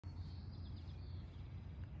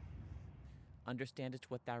Understand It's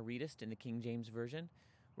What Thou Readest in the King James Version,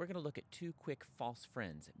 we're going to look at two quick false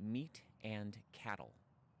friends, meat and cattle.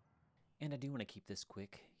 And I do want to keep this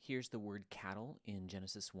quick. Here's the word cattle in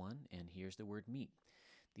Genesis 1, and here's the word meat.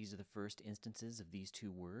 These are the first instances of these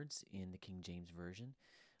two words in the King James Version.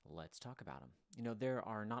 Let's talk about them. You know, there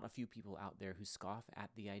are not a few people out there who scoff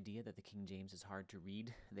at the idea that the King James is hard to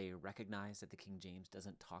read. They recognize that the King James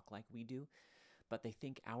doesn't talk like we do, but they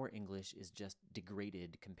think our English is just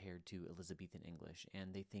degraded compared to Elizabethan English,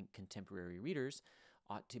 and they think contemporary readers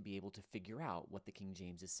ought to be able to figure out what the King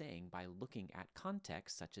James is saying by looking at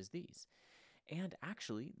contexts such as these. And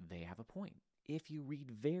actually, they have a point. If you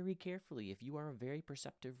read very carefully, if you are a very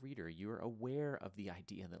perceptive reader, you're aware of the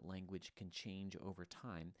idea that language can change over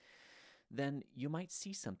time, then you might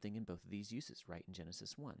see something in both of these uses right in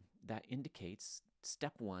Genesis 1. That indicates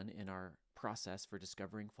step one in our process for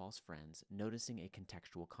discovering false friends, noticing a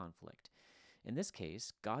contextual conflict. In this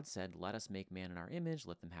case, God said, "Let us make man in our image,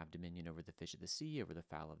 let them have dominion over the fish of the sea, over the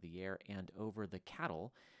fowl of the air, and over the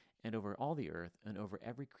cattle, and over all the earth, and over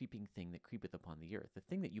every creeping thing that creepeth upon the earth." The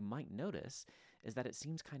thing that you might notice is that it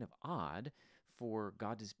seems kind of odd for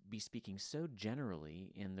God to be speaking so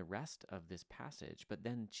generally in the rest of this passage, but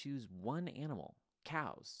then choose one animal,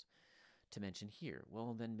 cows, to mention here.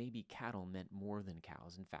 Well, then maybe cattle meant more than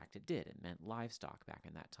cows. In fact, it did. It meant livestock back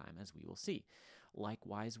in that time, as we will see.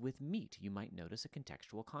 Likewise with meat, you might notice a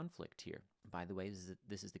contextual conflict here. By the way,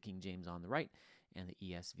 this is the King James on the right and the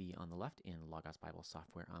ESV on the left in Logos Bible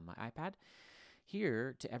software on my iPad.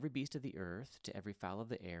 Here, to every beast of the earth, to every fowl of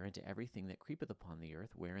the air, and to everything that creepeth upon the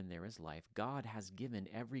earth, wherein there is life, God has given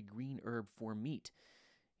every green herb for meat.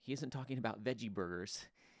 He isn't talking about veggie burgers.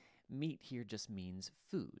 Meat here just means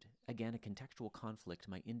food. Again, a contextual conflict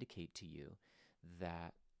might indicate to you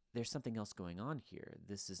that there's something else going on here.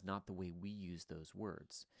 This is not the way we use those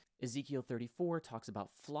words. Ezekiel 34 talks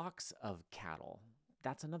about flocks of cattle.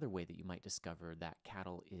 That's another way that you might discover that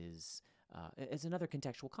cattle is another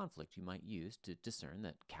contextual conflict you might use to discern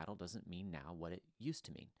that cattle doesn't mean now what it used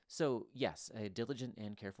to mean. So yes, a diligent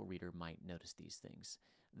and careful reader might notice these things.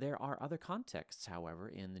 There are other contexts, however,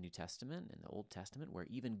 in the New Testament and the Old Testament where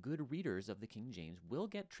even good readers of the King James will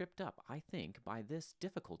get tripped up, I think, by this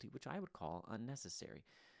difficulty, which I would call unnecessary.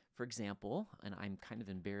 For example, and I'm kind of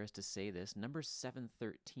embarrassed to say this, Numbers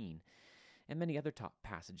 7:13 and many other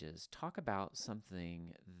passages talk about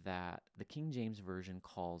something that the King James Version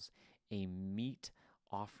calls a meat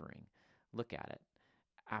offering. Look at it.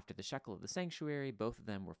 After the shekel of the sanctuary, both of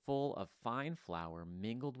them were full of fine flour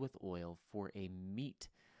mingled with oil for a meat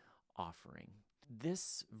offering.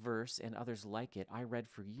 This verse and others like it I read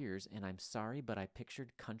for years, and I'm sorry, but I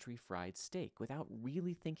pictured country fried steak. Without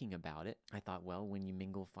really thinking about it, I thought, well, when you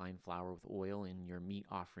mingle fine flour with oil in your meat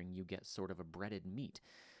offering, you get sort of a breaded meat.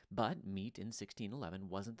 But meat in 1611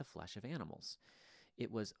 wasn't the flesh of animals.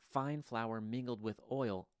 It was fine flour mingled with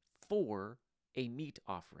oil for a meat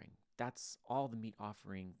offering. That's all the meat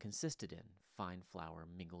offering consisted in, fine flour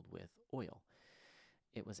mingled with oil.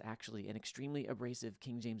 It was actually an extremely abrasive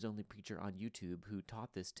King James-only preacher on YouTube who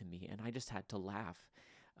taught this to me, and I just had to laugh.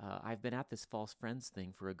 I've been at this false friends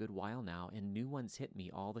thing for a good while now, and new ones hit me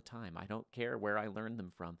all the time. I don't care where I learned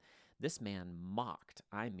them from. This man mocked,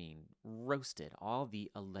 I mean roasted, all the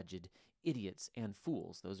alleged idiots and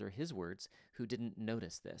fools, those are his words, who didn't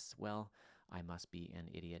notice this. Well, I must be an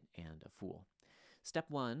idiot and a fool. Step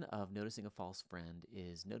one of noticing a false friend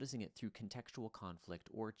is noticing it through contextual conflict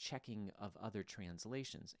or checking of other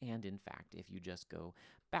translations. And in fact, if you just go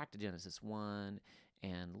back to Genesis 1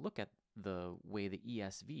 and look at the way the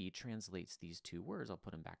ESV translates these two words, I'll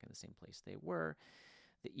put them back in the same place they were.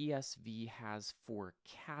 The ESV has for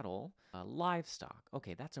cattle, livestock.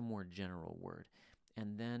 Okay, that's a more general word.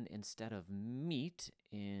 And then instead of meat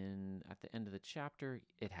at the end of the chapter,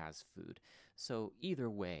 it has food. So either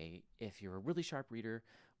way, if you're a really sharp reader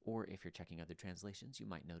or if you're checking other translations, you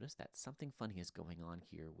might notice that something funny is going on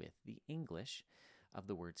here with the English of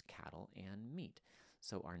the words cattle and meat.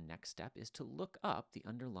 So our next step is to look up the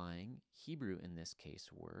underlying Hebrew, in this case,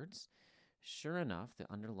 words. Sure enough,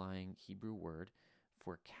 the underlying Hebrew word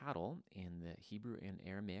for cattle in the Hebrew and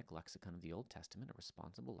Aramaic lexicon of the Old Testament, a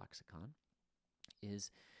responsible lexicon,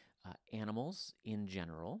 is animals in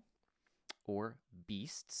general, or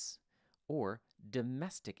beasts, or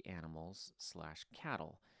domestic animals /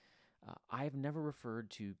 cattle. I've never referred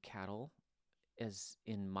to cattle as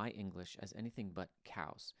in my English as anything but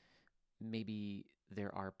cows. Maybe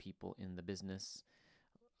there are people in the business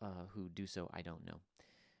who do so, I don't know.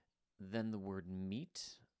 Then the word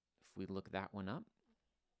meat, if we look that one up,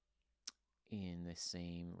 in the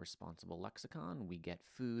same responsible lexicon, we get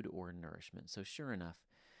food or nourishment. So sure enough,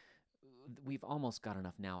 we've almost got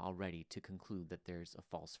enough now already to conclude that there's a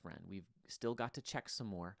false friend. We've still got to check some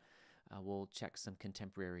more. We'll check some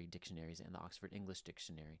contemporary dictionaries and the Oxford English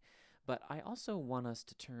Dictionary. But I also want us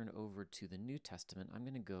to turn over to the New Testament. I'm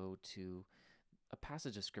going to go to a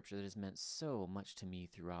passage of Scripture that has meant so much to me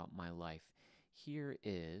throughout my life. Here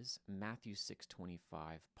is Matthew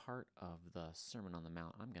 6:25, part of the Sermon on the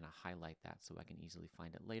Mount. I'm going to highlight that so I can easily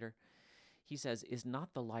find it later. He says, "Is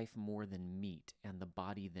not the life more than meat, and the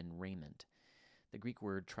body than raiment?" The Greek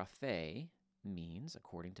word trophe means,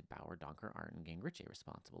 according to Bauer, Donker, Arndt, Gingrich, a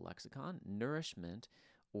responsible lexicon, nourishment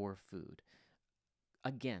or food.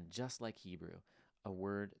 Again, just like Hebrew, a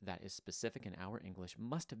word that is specific in our English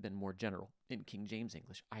must have been more general in King James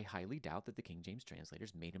English. I highly doubt that the King James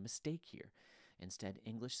translators made a mistake here. Instead,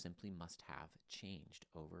 English simply must have changed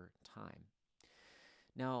over time.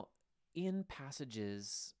 Now, in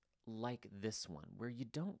passages like this one, where you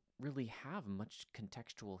don't really have much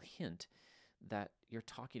contextual hint that you're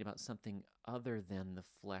talking about something other than the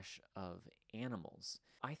flesh of animals,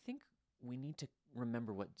 I think we need to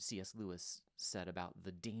remember what C.S. Lewis said about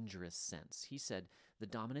the dangerous sense. He said, "The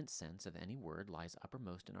dominant sense of any word lies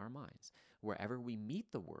uppermost in our minds. Wherever we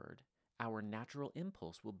meet the word, our natural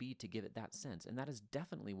impulse will be to give it that sense." And that is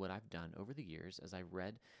definitely what I've done over the years as I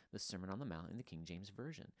read the Sermon on the Mount in the King James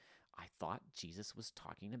Version. I thought Jesus was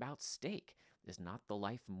talking about steak. Is not the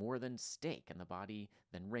life more than steak, and the body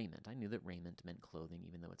than raiment? I knew that raiment meant clothing,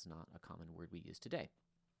 even though it's not a common word we use today.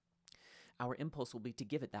 Our impulse will be to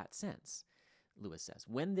give it that sense, Lewis says.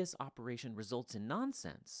 When this operation results in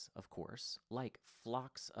nonsense, of course, like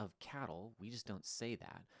flocks of cattle, we just don't say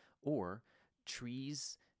that, or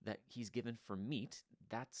trees that he's given for meat,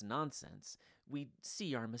 that's nonsense. We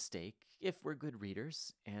see our mistake if we're good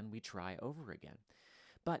readers, and we try over again.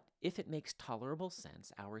 But if it makes tolerable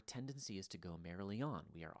sense, our tendency is to go merrily on.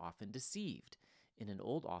 We are often deceived. In an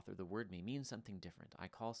old author, the word may mean something different. I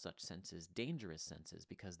call such senses dangerous senses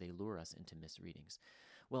because they lure us into misreadings.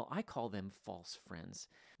 Well, I call them false friends.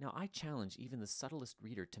 Now, I challenge even the subtlest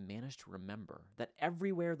reader to manage to remember that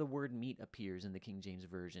everywhere the word meat appears in the King James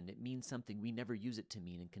Version, it means something we never use it to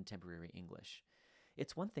mean in contemporary English.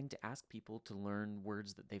 It's one thing to ask people to learn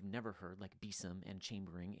words that they've never heard, like besom and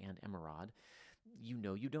chambering and emerald. You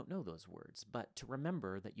know you don't know those words, but to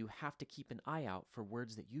remember that you have to keep an eye out for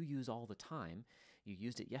words that you use all the time. You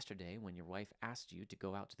used it yesterday when your wife asked you to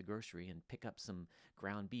go out to the grocery and pick up some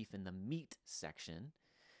ground beef in the meat section.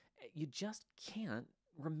 You just can't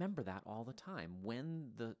remember that all the time.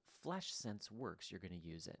 When the flesh sense works, you're going to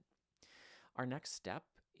use it. Our next step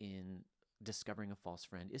in discovering a false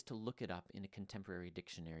friend is to look it up in a contemporary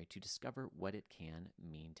dictionary to discover what it can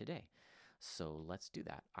mean today. So let's do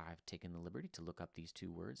that. I've taken the liberty to look up these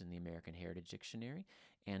two words in the American Heritage Dictionary,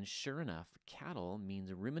 and sure enough, cattle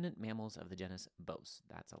means ruminant mammals of the genus Bos.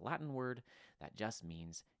 That's a Latin word that just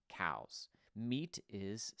means cows. Meat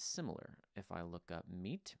is similar. If I look up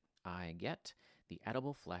meat, I get the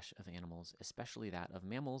edible flesh of animals, especially that of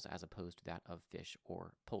mammals as opposed to that of fish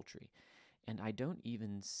or poultry. And I don't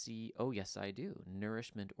even see, oh yes I do,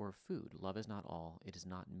 nourishment or food. Love is not all, it is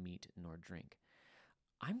not meat nor drink.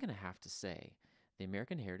 I'm going to have to say the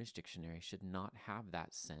American Heritage Dictionary should not have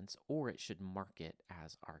that sense, or it should mark it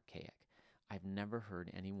as archaic. I've never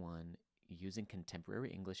heard anyone using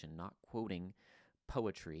contemporary English and not quoting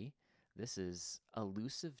poetry. This is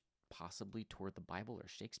elusive, possibly toward the Bible or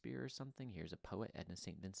Shakespeare or something. Here's a poet, Edna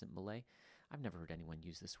St. Vincent Millay. I've never heard anyone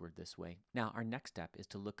use this word this way. Now, our next step is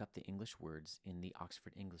to look up the English words in the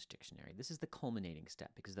Oxford English Dictionary. This is the culminating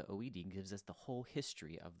step because the OED gives us the whole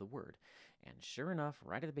history of the word. And sure enough,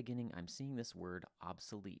 right at the beginning, I'm seeing this word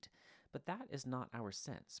obsolete. But that is not our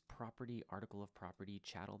sense. Property, article of property,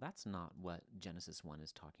 chattel, that's not what Genesis 1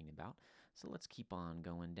 is talking about. So let's keep on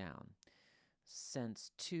going down.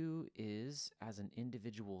 Sense 2 is as an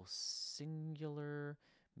individual singular.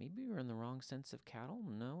 Maybe we're in the wrong sense of cattle?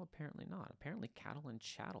 No, apparently not. Apparently cattle and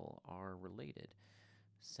chattel are related.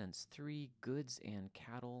 Sense 3, goods and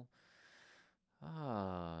cattle.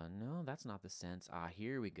 No, that's not the sense.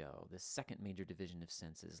 Here we go. The second major division of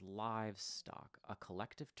sense is livestock, a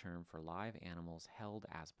collective term for live animals held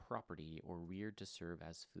as property or reared to serve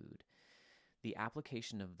as food. The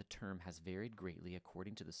application of the term has varied greatly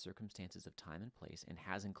according to the circumstances of time and place and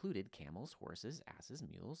has included camels, horses, asses,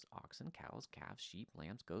 mules, oxen, cows, calves, sheep,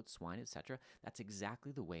 lambs, goats, swine, etc. That's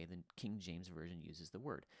exactly the way the King James Version uses the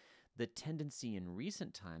word. The tendency in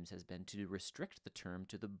recent times has been to restrict the term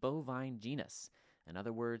to the bovine genus, in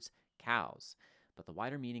other words, cows. But the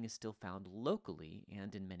wider meaning is still found locally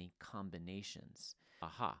and in many combinations.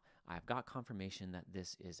 Aha, I've got confirmation that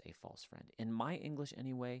this is a false friend. In my English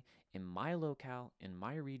anyway, in my locale, in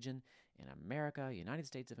my region, In America, United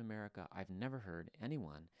States of America, I've never heard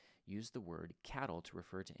anyone use the word cattle to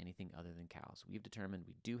refer to anything other than cows. We've determined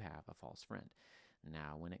we do have a false friend.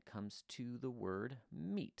 Now, when it comes to the word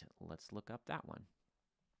meat, let's look up that one.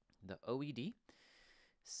 The OED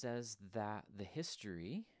says that the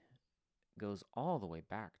history goes all the way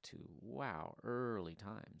back to, wow, early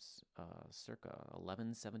times, circa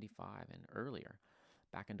 1175 and earlier,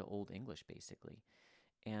 back into Old English, basically.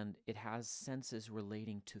 And it has senses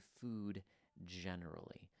relating to food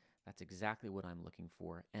generally. That's exactly what I'm looking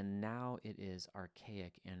for. And now it is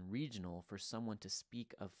archaic and regional for someone to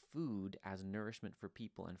speak of food as nourishment for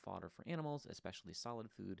people and fodder for animals, especially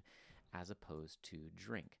solid food, as opposed to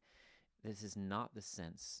drink. This is not the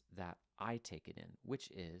sense that I take it in,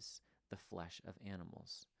 which is the flesh of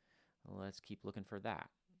animals. Let's keep looking for that.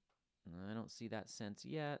 I don't see that sense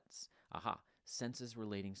yet. Aha, senses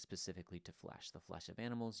relating specifically to flesh, the flesh of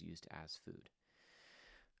animals used as food.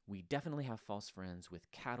 We definitely have false friends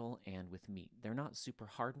with cattle and with meat. They're not super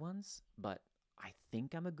hard ones, but I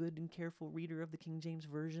think I'm a good and careful reader of the King James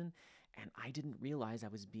Version, and I didn't realize I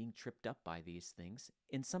was being tripped up by these things.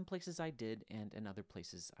 In some places I did, and in other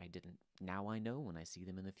places I didn't. Now I know when I see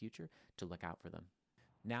them in the future to look out for them.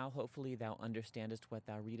 Now hopefully thou understandest what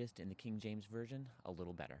thou readest in the King James Version a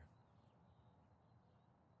little better.